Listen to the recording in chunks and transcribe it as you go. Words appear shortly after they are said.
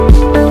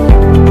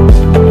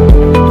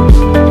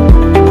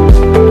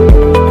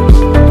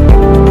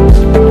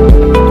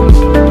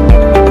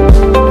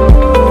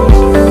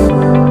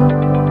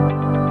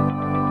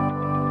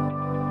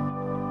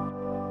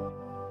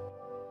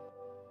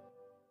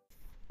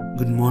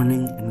Good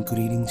morning and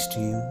greetings to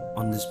you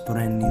on this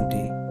brand new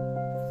day,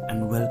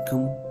 and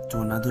welcome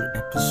to another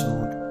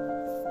episode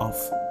of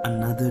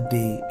Another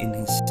Day in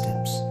His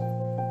Steps,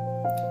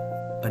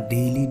 a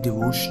daily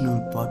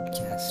devotional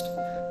podcast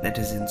that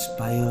is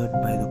inspired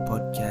by the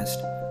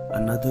podcast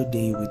Another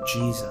Day with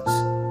Jesus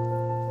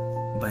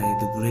by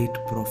the great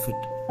prophet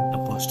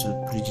Apostle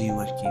Priji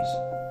Varghese.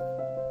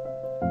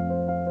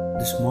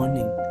 This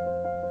morning,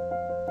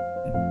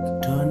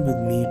 turn with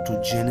me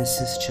to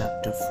Genesis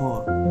chapter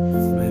 4,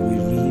 where we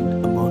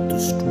read about the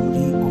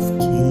story of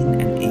Cain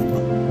and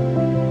Abel.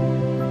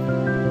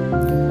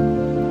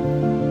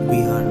 We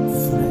are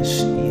fresh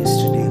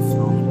yesterday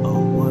from a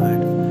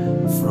word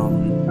from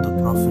the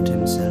prophet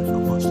himself,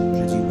 Apostle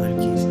Priji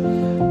Varghese,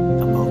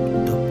 about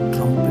the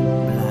trumpet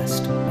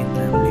blast in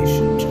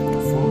Revelation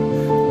chapter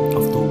 4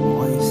 of the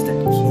voice that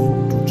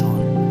came to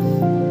John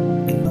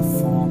in the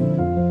form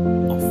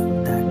of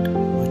that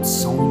which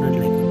sounded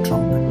like a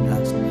trumpet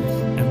blast.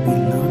 And we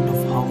learned of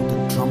how the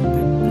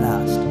trumpet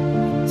blast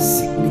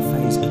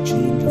signifies a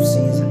change of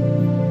season.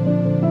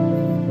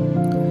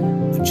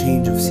 A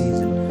change of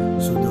season.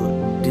 So the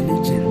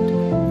diligent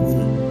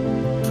will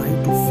try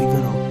to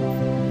figure out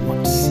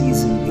what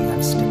season we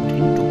have stepped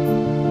into.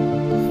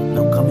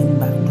 Now, coming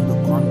back to the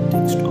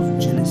context of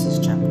Genesis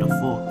chapter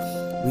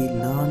 4, we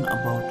learn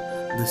about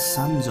the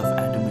sons of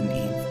Adam and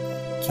Eve,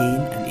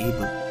 Cain and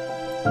Abel.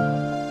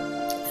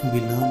 And we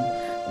learn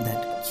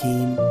that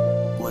Cain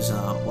was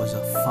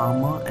a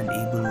farmer and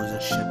Abel was a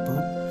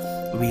shepherd.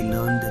 We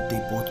learned that they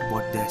both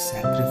brought their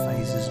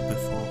sacrifices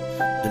before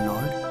the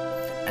Lord,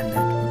 and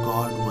that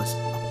God was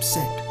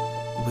upset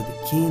with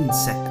Cain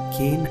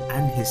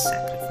and his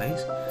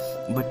sacrifice,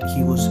 but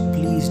he was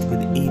pleased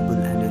with Abel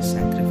and his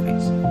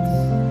sacrifice.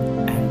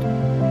 And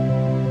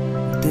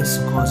this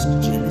caused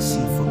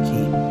jealousy for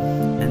Cain,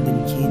 and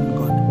then Cain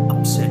got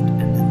upset,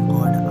 and then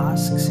God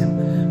asks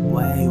him,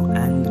 "Why are you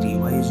angry?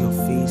 Why is your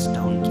face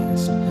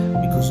downcast?"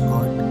 Because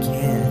God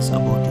cares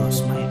about your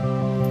smile.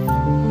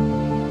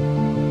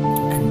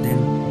 And then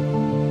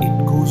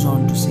it goes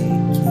on to say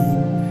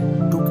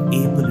Cain took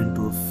Abel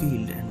into a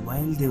field, and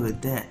while they were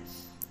there,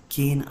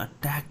 Cain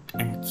attacked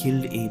and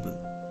killed Abel.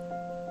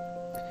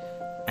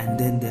 And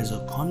then there's a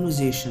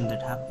conversation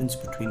that happens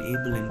between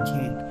Abel and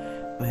Cain,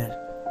 where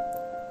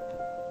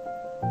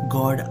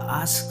God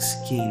asks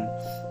Cain,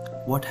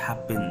 "What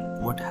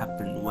happened? What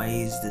happened? Why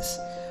is this?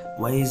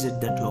 Why is it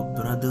that your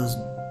brother's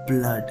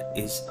blood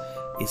is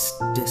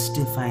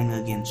testifying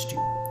against you,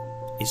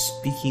 is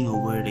speaking a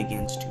word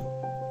against you?"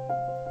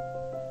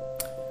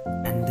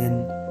 And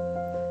then,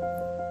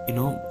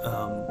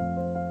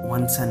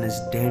 one son is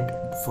dead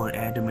for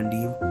Adam and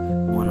Eve.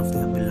 One of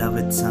their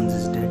beloved sons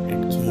is dead,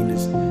 and Cain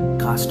is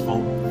cast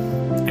out,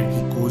 and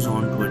he goes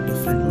on to a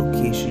different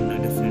location, a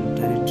different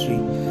territory.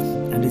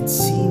 And it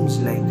seems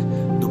like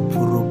the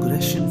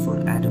progression for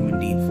Adam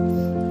and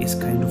Eve is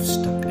kind of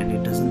stuck, and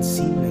it doesn't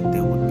seem like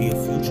there would be a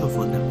future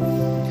for them.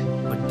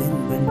 But then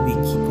when we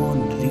keep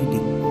on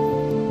reading,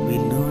 we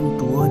learn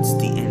towards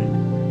the end,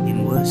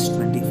 in verse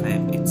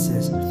 25, it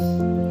says,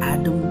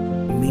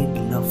 Adam made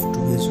love to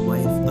his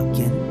wife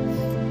again,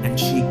 and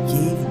she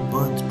gave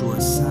birth to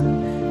a son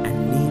and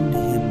named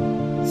him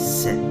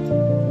Seth.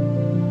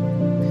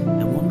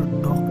 I want to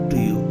talk to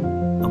you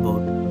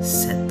about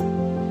Seth.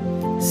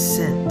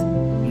 Seth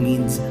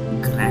means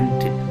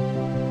granted.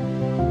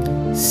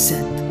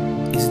 Seth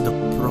is the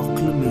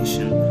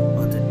proclamation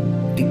or the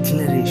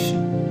declaration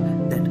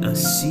that a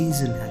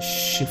season has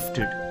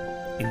shifted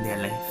in their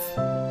life.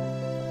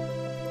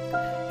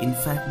 In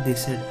fact, they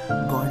said,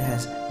 God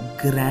has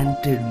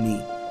granted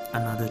me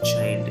another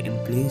child in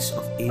place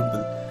of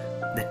Abel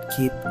that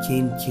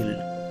Cain killed.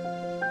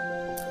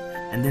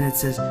 And then it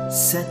says,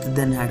 Seth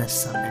then had a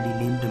son, and he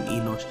named him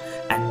Enosh.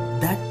 At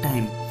that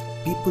time,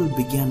 people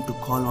began to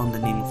call on the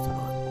name of the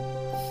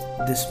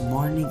Lord. This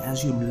morning,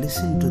 as you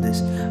listen to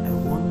this, I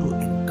want to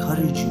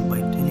encourage you by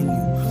telling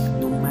you,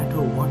 no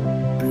matter what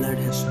blood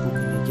has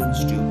spoken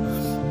against you,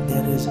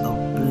 there is a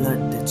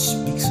blood that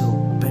speaks a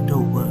better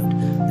word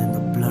than the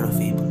blood of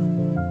Abel.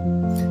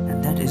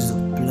 And that is the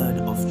blood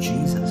of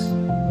Jesus.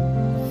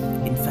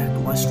 In fact,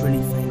 verse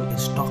 25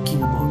 is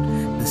talking about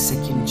the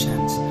second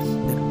chance,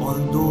 that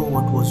although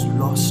what was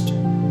lost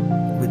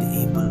with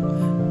Abel,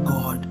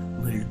 God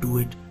will do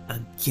it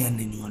again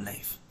in your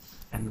life.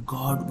 And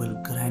God will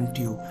grant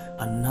you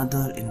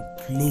another in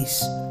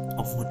place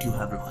of what you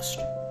have lost.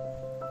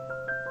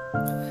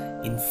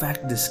 In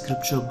fact, the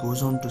scripture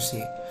goes on to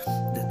say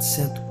that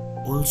Seth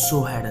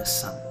also had a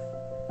son.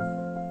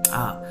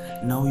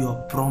 Now your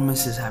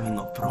promise is having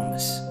a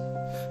promise.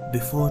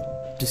 Before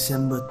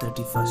December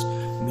 31st,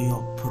 may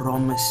your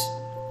promise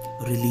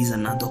release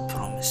another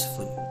promise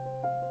for you.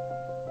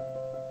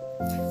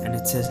 And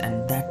it says,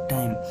 and that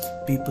time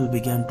people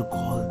began to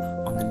call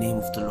on the name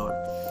of the Lord.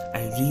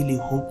 I really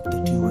hope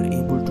that you were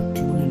able to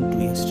tune into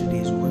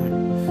yesterday's word,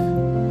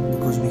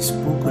 because we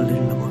spoke a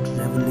little about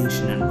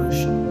revelation and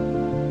worship.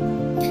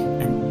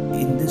 And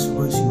in this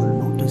verse you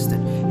will notice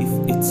that if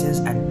it says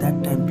at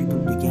that time people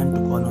began to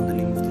call on the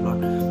name of the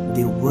Lord,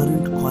 they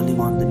weren't calling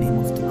on the name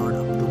of the Lord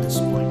up to this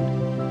point.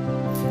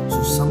 So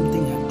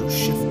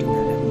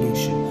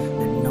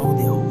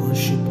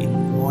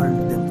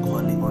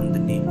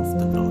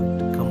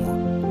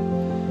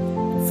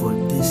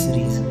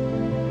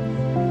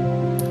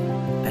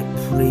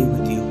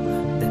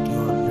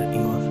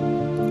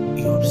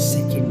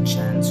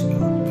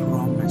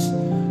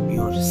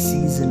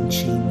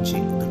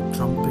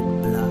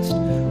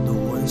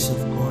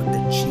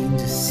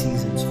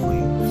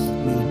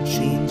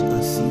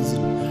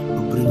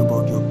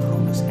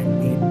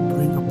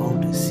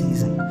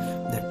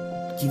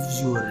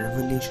you a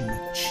revelation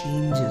that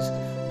changes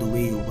the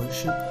way you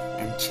worship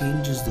and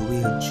changes the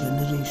way a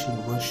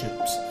generation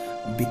worships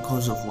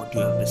because of what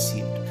you have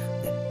received,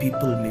 that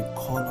people may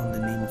call on the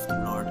name of the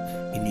Lord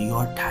in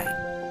your time.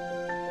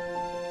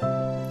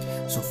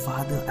 So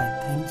Father, I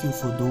thank you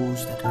for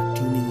those that are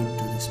tuning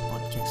into this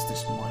podcast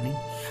this morning.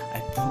 I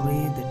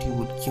pray that you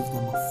would give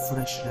them a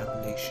fresh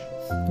revelation,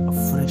 a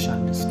fresh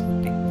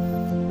understanding,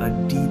 a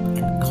deep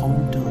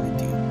encounter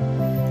with you.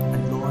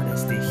 And Lord,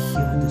 as they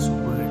hear this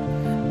word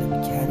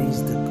that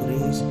carries the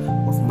grace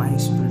of my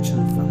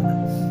spiritual Father,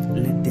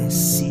 let their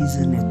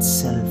season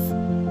itself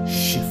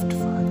shift,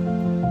 Father.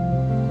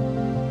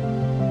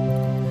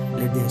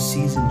 Let their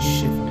season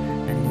shift,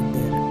 and let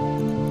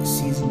their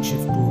season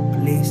shift to a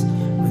place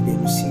where they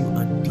receive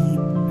a deep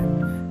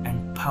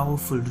and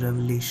powerful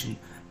revelation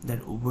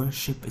that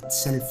worship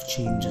itself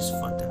changes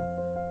for them.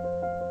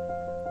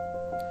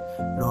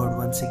 Lord,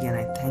 once again,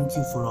 I thank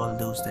you for all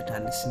those that are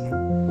listening.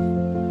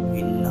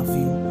 We love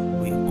you,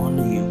 we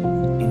honor you.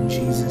 In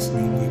Jesus'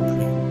 name we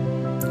pray.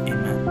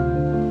 Amen.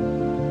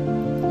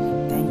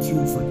 Thank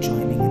you for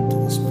joining into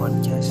this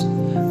podcast.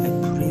 I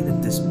pray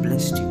that this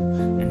blessed you,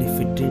 and if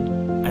it did,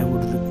 I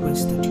would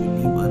request that you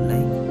leave a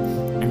like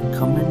and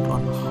comment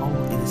on how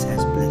this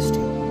has blessed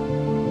you.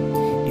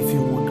 If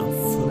you want a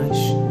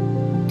fresh,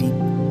 deep,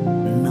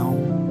 now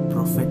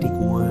prophetic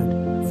word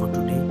for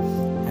today,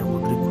 I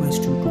would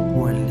request you to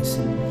go and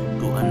listen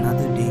to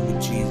Another Day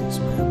with Jesus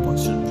by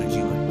Apostle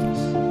Bridgie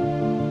Varghese.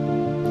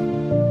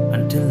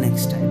 Until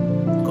next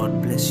time,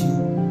 God bless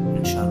you.